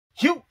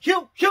Shoot,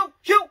 shoot, shoot,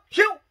 shoot,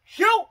 shoot,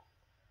 shoot.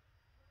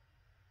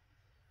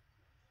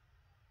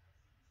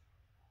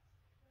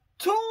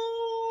 2.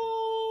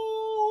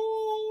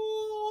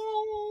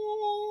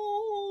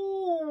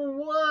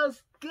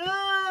 What's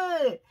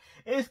good?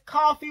 It's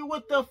Coffee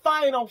with the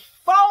Final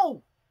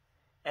Four.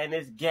 And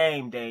it's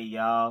game day,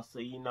 y'all. So,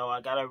 you know,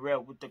 I got a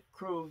rep with the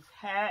Cruise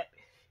hat.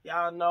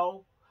 Y'all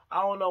know.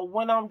 I don't know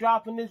when I'm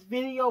dropping this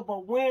video,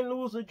 but win,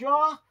 lose, or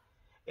draw,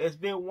 it's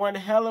been one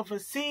hell of a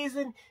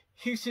season.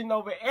 Houston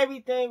over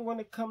everything when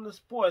it comes to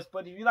sports.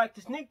 But if you like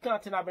the sneak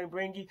content I've been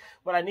bringing,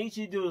 what I need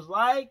you to do is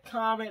like,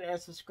 comment, and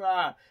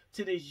subscribe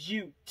to this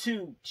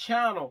YouTube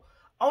channel.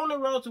 On the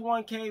road to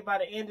 1K by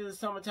the end of the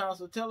summertime.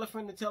 So tell a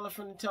friend to tell a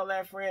friend to tell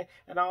that friend.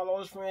 And all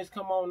those friends,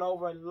 come on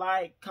over,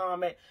 like,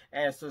 comment,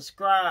 and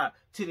subscribe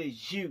to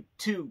this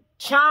YouTube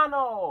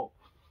channel.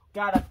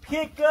 Got a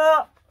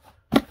pickup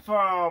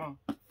from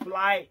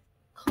Flight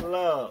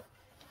Club.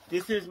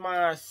 This is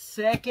my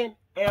second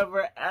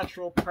ever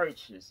actual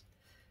purchase.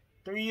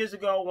 3 years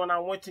ago when I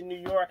went to New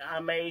York, I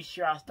made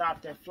sure I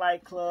stopped at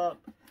Flight Club.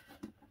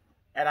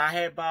 And I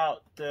had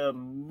bought the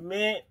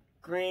mint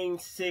green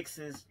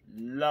 6s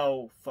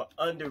low for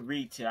under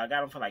retail. I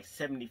got them for like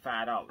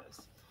 $75.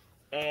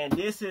 And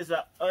this is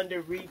a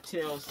under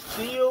retail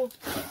steal.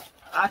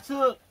 I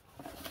took,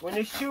 when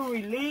this shoe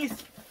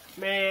released,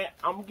 man,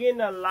 I'm getting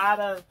a lot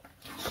of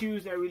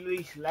shoes that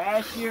released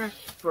last year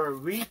for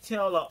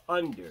retail or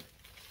under.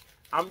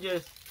 I'm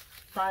just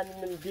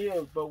finding them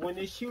deals. But when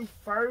this shoe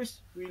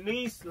first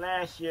released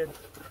last year,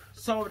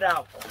 sold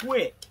out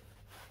quick.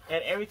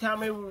 And every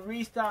time it would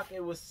restock,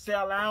 it would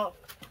sell out.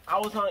 I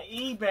was on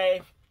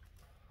eBay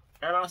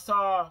and I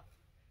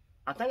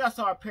think I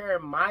saw a pair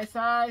of my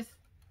size,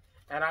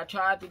 and I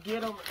tried to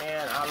get them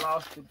and I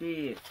lost the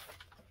bid.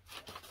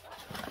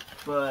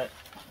 But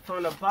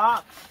from the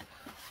box,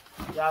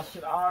 y'all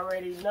should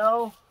already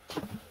know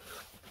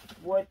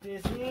what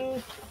this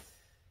is.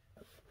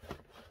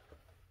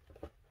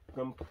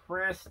 Some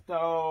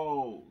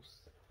Prestos.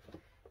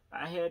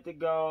 I had to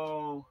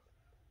go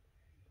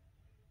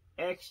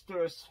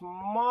extra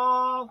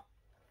small.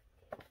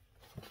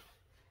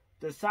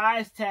 The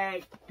size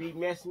tag be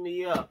messing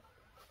me up.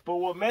 But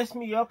what messed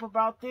me up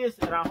about this,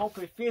 and I hope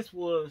it fits,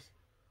 was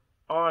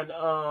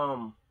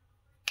on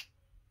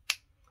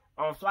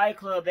Flight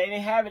Club, they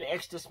didn't have an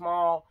extra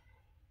small,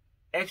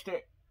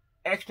 extra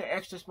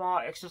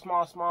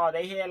small.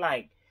 They had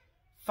like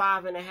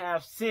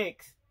 5.5,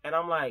 6, and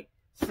I'm like,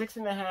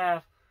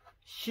 6.5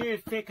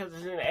 should fit because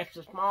it's in the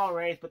extra small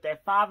range, but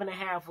that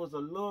 5.5 was a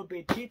little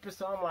bit cheaper,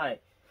 so I'm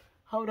like,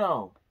 hold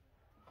on.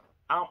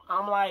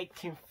 I'm like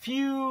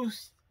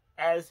confused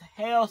as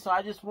hell, so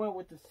I just went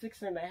with the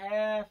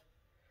 6.5.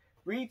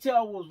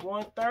 Retail was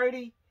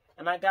 $130,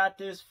 and I got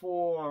this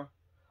for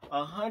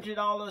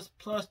 $100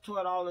 plus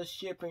 $12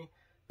 shipping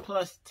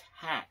plus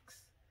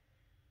tax,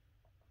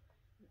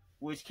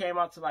 which came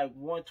out to like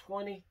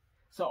 $120.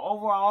 So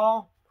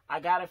overall,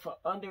 I got it for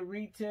under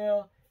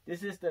retail.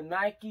 This is the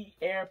Nike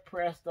Air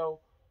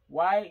Presto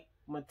white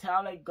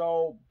metallic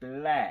gold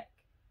black.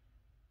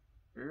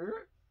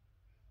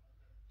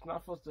 It's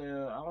not supposed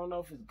to, I don't know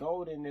if it's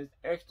gold in this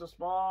extra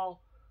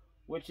small,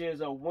 which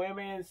is a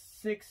women's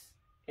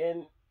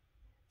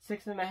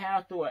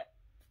 6.5 through a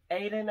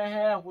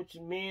 8.5, which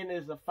men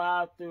is a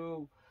 5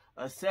 through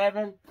a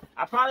 7.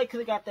 I probably could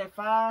have got that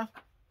 5.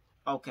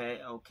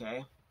 Okay.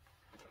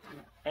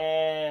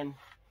 And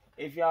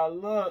if y'all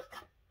look,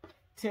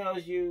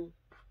 tells you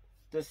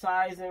the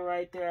sizing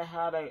right there,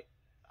 how to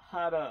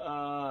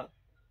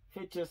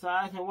fit your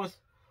size. And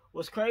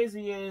what's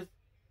crazy is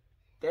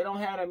they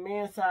don't have the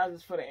men's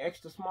sizes for the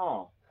extra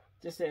small.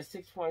 Just says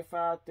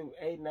 6.5 through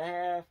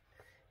 8.5.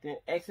 Then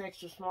X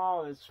extra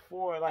small is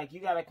 4. Like, you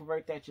gotta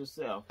convert that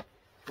yourself.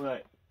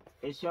 But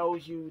it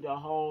shows you the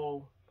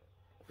whole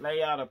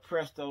layout of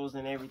Prestos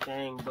and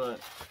everything.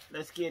 But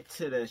let's get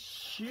to the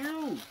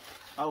shoe.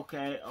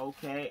 Okay.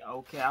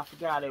 I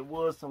forgot it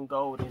was some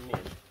gold in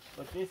this.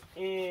 But this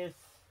is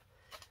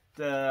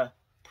the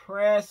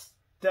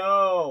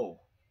Presto,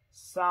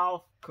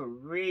 South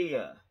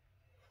Korea.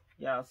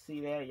 Y'all see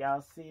that?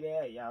 Y'all see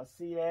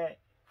that?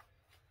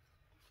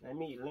 Let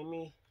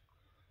me.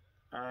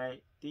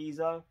 Alright, these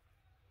are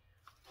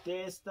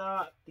dead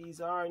stock. These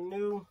are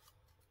new.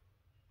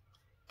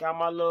 Got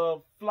my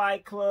little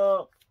Flight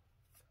Club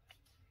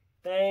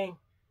thing.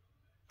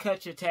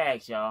 Cut your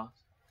tags, y'all.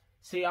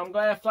 See, I'm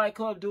glad Flight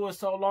Club do it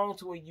so long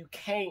to where you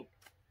can't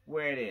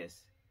wear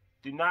this.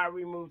 Do not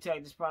remove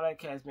tag. This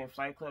product has been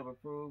Flight Club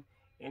approved.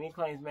 Any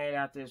claims made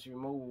after this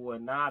removal will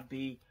not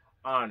be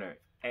honored.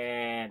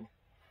 And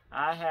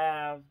I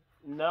have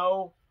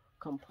no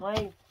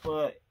complaints,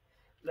 but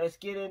let's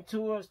get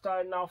into it.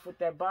 Starting off with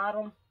that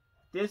bottom.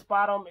 This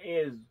bottom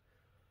is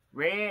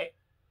red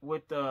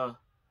with the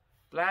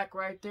black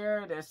right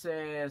there that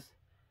says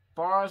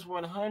bars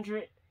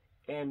 100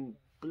 in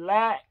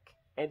black,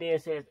 and then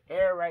it says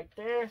air right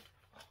there.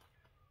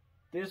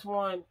 This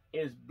one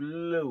is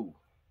blue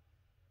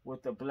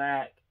with the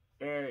black,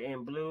 air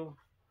and blue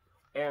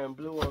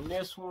on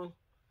this one.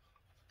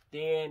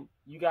 Then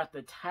you got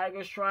the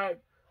tiger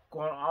stripe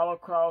going all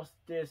across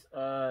this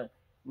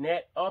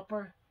net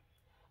upper.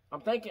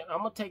 I'm thinking I'm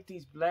gonna take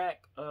these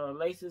black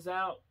laces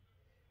out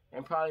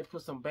and probably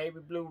put some baby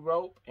blue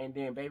rope and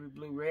then baby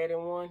blue red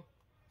in one,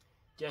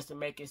 just to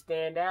make it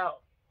stand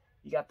out.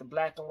 You got the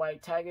black and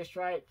white tiger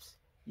stripes.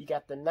 You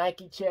got the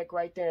Nike check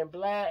right there in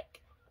black.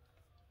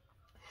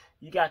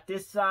 You got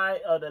this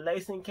side of the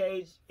lacing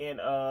cage in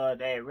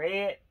that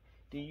red.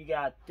 Then you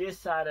got this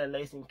side of the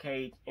lacing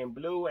cage in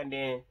blue, and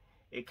then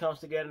it comes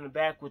together in the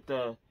back with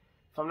the,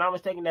 if I'm not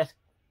mistaken, that's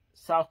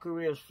South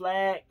Korea's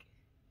flag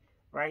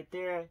right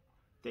there.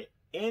 The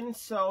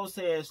insole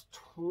says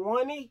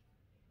 20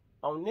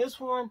 on this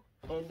one,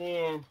 and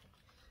then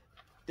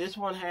this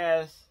one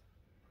has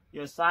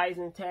your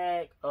sizing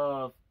tag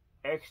of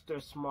extra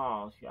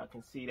small, if y'all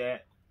can see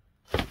that.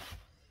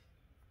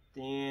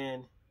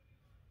 Then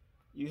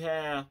you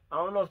have, I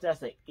don't know if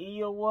that's an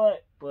E or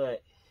what,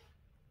 but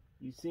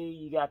you see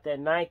you got that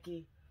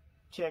Nike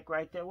check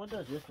right there. What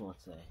does this one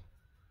say?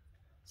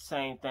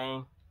 Same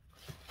thing.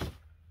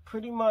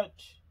 Pretty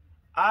much,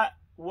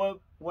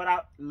 what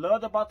I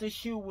loved about this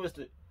shoe was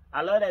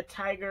I love that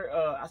tiger,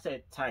 I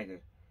said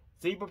tiger,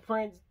 zebra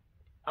print.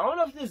 I don't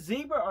know if this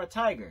zebra or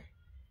tiger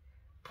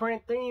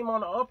print theme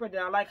on the upper.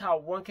 Then I like how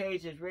one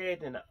cage is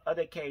red and the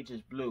other cage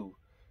is blue.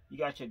 You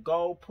got your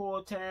gold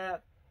pull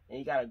tab, and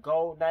you got a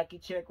gold Nike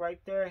check right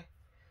there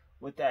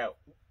with that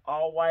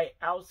all white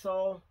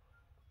outsole.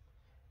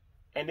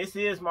 And this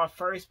is my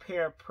first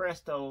pair of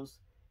Prestos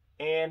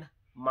in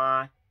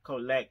my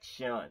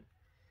collection.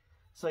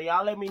 So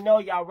y'all let me know,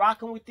 y'all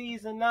rocking with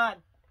these or not.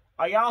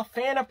 Are y'all a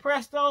fan of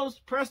Prestos?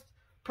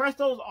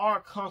 Prestos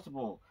are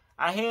comfortable.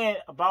 I had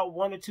about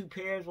 1 or 2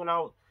 pairs when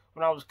I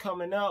was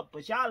coming up,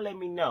 but y'all let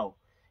me know.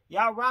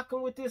 Y'all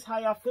rocking with this? How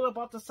y'all feel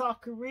about the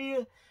South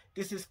Korea?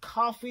 This is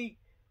coffee,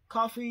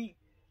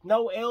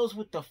 no L's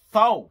with the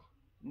foe.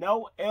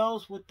 No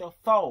L's with the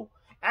foe.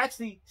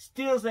 Actually,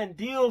 steals and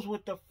deals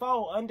with the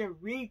foe. Under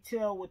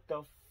retail with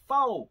the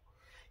foe.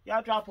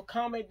 Y'all drop a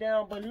comment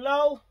down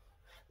below.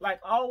 Like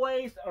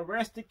always,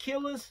 arrest the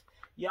killers.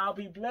 Y'all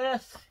be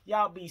blessed.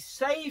 Y'all be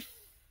safe.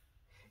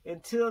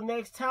 Until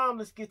next time,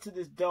 let's get to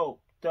this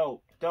dope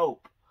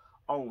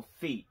on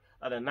feet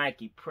of the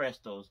Nike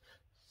Prestos.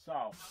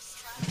 So.